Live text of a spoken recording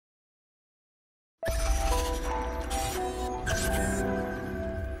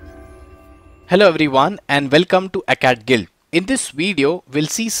Hello everyone and welcome to Acadgild. In this video, we'll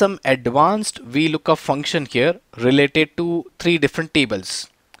see some advanced Vlookup function here related to three different tables.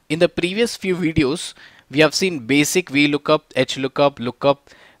 In the previous few videos, we have seen basic Vlookup, HLookup, lookup,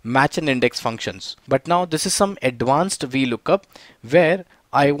 match and index functions. But now this is some advanced Vlookup where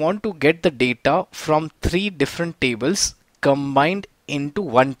I want to get the data from three different tables combined into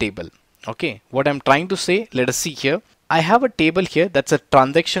one table. Okay, what I'm trying to say, let us see here. I have a table here that's a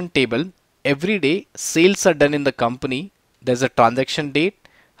transaction table. Every day sales are done in the company. There's a transaction date,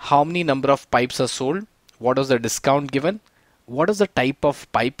 how many number of pipes are sold, what is the discount given, what is the type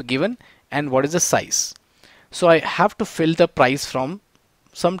of pipe given, and what is the size. So I have to fill the price from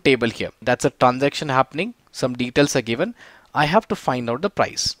some table here. That's a transaction happening, some details are given. I have to find out the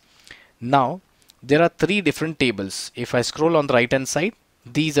price. Now there are three different tables. If I scroll on the right hand side,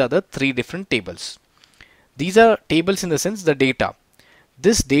 these are the three different tables. These are tables in the sense the data.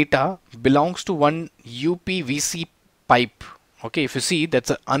 This data belongs to one UPVC pipe. Okay, if you see,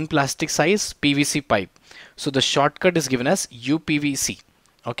 that's an unplastic size PVC pipe. So the shortcut is given as UPVC,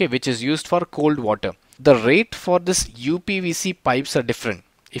 okay, which is used for cold water. The rate for this UPVC pipes are different.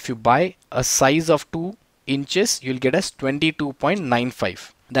 If you buy a size of 2 inches, you'll get as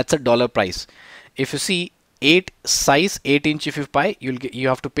 22.95. That's a dollar price. If you see size 8 inch, if you buy, you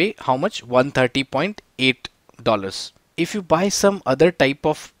have to pay how much? $130.8. If you buy some other type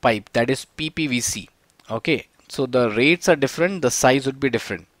of pipe, that is PPVC, okay, so the rates are different, the size would be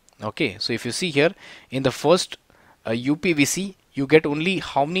different. Okay, so if you see here in the first UPVC, you get only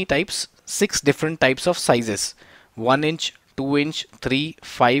how many types? 6 different types of sizes: 1 inch, 2 inch, 3,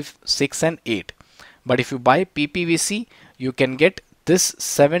 5, 6 and 8. But if you buy PPVC, you can get this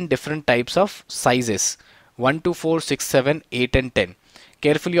 7 different types of sizes: 1, 2, 4, 6, 7, 8 and 10.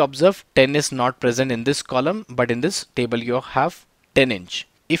 Carefully observe, 10 is not present in this column, but in this table you have 10 inch.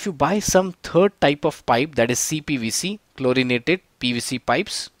 If you buy some third type of pipe, that is CPVC, chlorinated PVC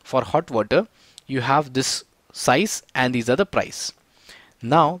pipes for hot water, you have this size and these are the price.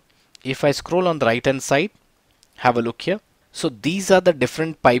 Now if I scroll on the right hand side, have a look here. So these are the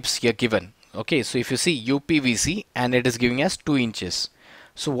different pipes here given. Okay, so if you see UPVC and it is giving us 2 inches.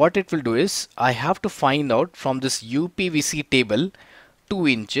 So what it will do is, I have to find out from this UPVC table 2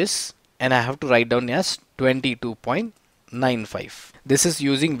 inches and I have to write down as 22.95. This is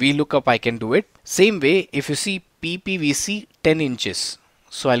using Vlookup, I can do it. Same way, if you see PPVC 10 inches.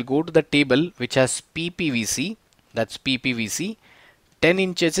 So I'll go to the table which has PPVC, that's PPVC. 10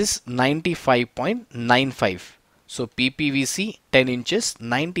 inches is 95.95. So PPVC 10 inches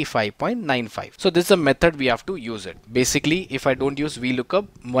 95.95. So this is a method we have to use it. Basically, if I don't use Vlookup,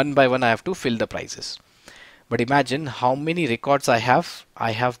 one by one I have to fill the prices. But imagine how many records I have.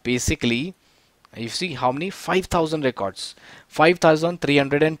 I have basically, you see how many? 5,000 records,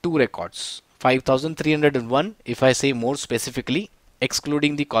 5,302 records, 5,301 if I say more specifically,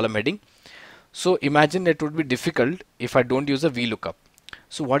 excluding the column heading. So imagine it would be difficult if I don't use a Vlookup.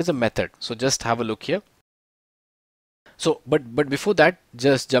 So what is the method? So just have a look here. So but before that,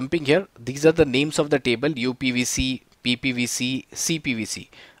 just jumping here, these are the names of the table: UPVC, PPVC, CPVC.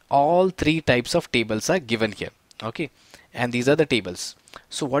 All three types of tables are given here. Okay, and these are the tables.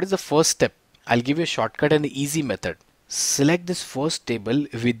 So what is the first step? I'll give you a shortcut and an easy method. Select this first table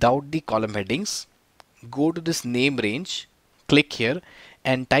without the column headings, go to this name range, click here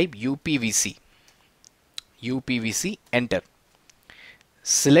and type UPVC, enter.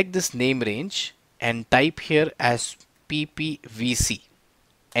 Select this name range and type here as PPVC,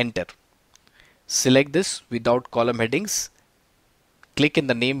 enter. Select this without column headings, click in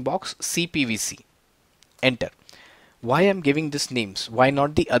the name box CPVC, enter. Why I'm giving these names? Why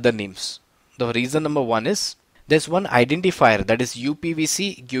not the other names? The reason number one is, there's one identifier, that is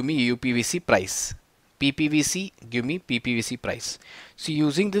UPVC, give me UPVC price. PPVC, give me PPVC price. So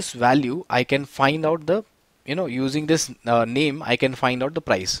using this value, I can find out the, using this name, I can find out the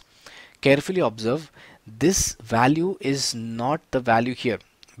price. Carefully observe, this value is not the value here.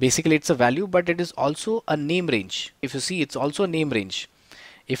 Basically it's a value, but it is also a name range. If you see, it's also a name range.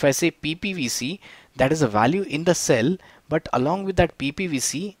 If I say PPVC, that is a value in the cell, but along with that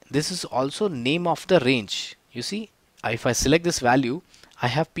PPVC, this is also name of the range. You see, if I select this value, I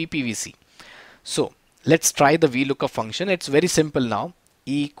have PPVC. So let's try the Vlookup function. It's very simple now.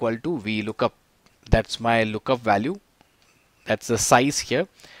 E equal to Vlookup. That's my lookup value. That's the size here,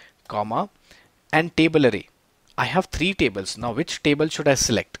 comma, and table array. I have three tables. Now which table should I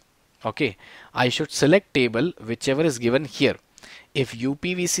select? Okay, I should select table whichever is given here. If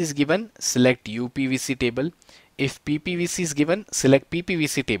UPVC is given, select UPVC table. If PPVC is given, select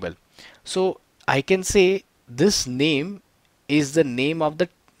PPVC table. So I can say this name is the name of the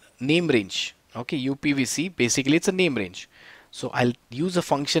name range. Okay, UPVC, basically it's a name range. So I'll use a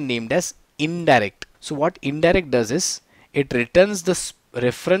function named as indirect. So what indirect does is it returns the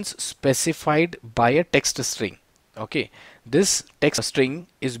reference specified by a text string. Okay, this text string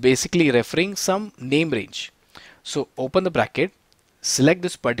is basically referring some name range. So open the bracket, select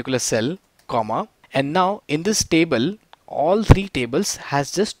this particular cell, comma, and now in this table, all three tables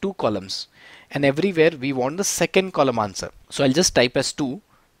has just two columns, and everywhere we want the second column answer. So I'll just type as 2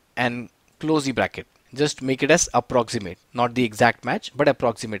 and close the bracket. Just make it as approximate, not the exact match, but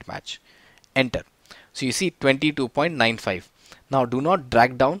approximate match. Enter. So you see 22.95. Now do not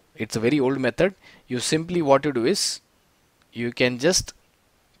drag down. It's a very old method. You simply, what you do is you can just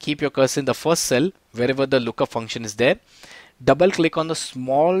keep your cursor in the first cell wherever the lookup function is there. Double click on the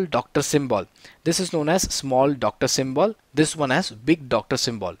small doctor symbol. This is known as small doctor symbol. This one has big doctor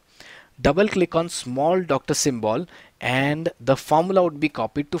symbol. Double click on small doctor symbol and the formula would be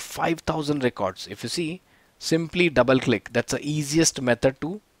copied to 5000 records. If you see, simply double click. That's the easiest method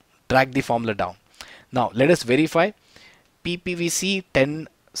to drag the formula down. Now let us verify. PPVC 10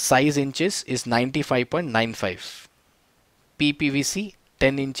 size inches is 95.95. PPVC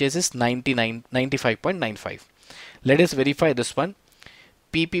 10 inches is 95.95. Let us verify this one.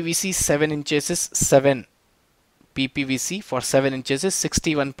 PPVC 7 inches is 7. PPVC for 7 inches is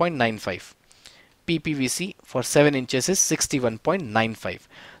 61.95. PPVC for 7 inches is 61.95.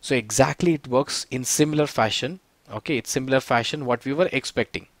 So exactly it works in similar fashion. Okay, it's similar fashion what we were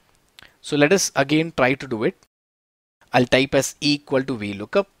expecting. So let us again try to do it. I'll type as equal to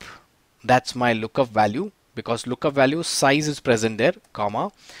Vlookup. That's my lookup value, because lookup value size is present there,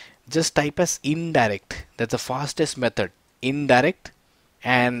 comma. Just type as indirect. That's the fastest method. Indirect,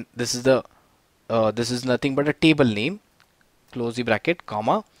 and this is the this is nothing but a table name. Close the bracket,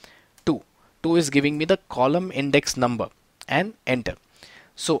 comma. 2. 2 is giving me the column index number, and enter.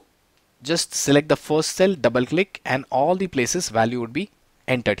 So just select the first cell, double click, and all the places value would be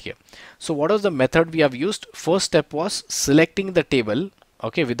entered here. So what was the method we have used? First step was selecting the table,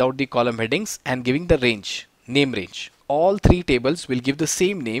 okay, without the column headings, and giving the range, name range. All three tables will give the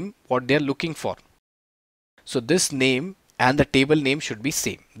same name what they are looking for. So this name and the table name should be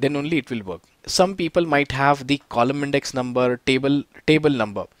same, then only it will work. Some people might have the column index number, table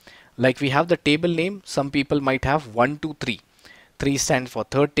number. Like we have the table name, some people might have 1, 2, 3. 3 stands for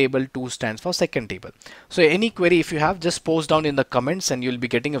third table, 2 stands for second table. So any query if you have, just post down in the comments and you'll be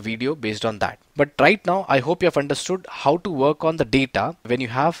getting a video based on that. But right now I hope you have understood how to work on the data when you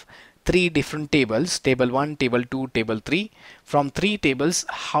have three different tables, table 1, table 2, table 3. From three tables,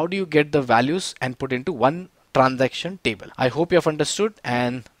 how do you get the values and put into one transaction table? I hope you have understood,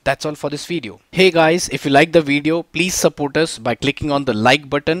 and that's all for this video. Hey guys, if you like the video, please support us by clicking on the like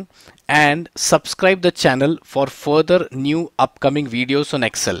button and subscribe the channel for further new upcoming videos on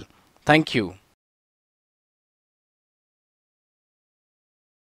Excel. Thank you.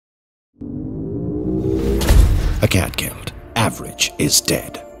 Acadgild. Average is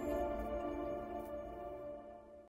dead.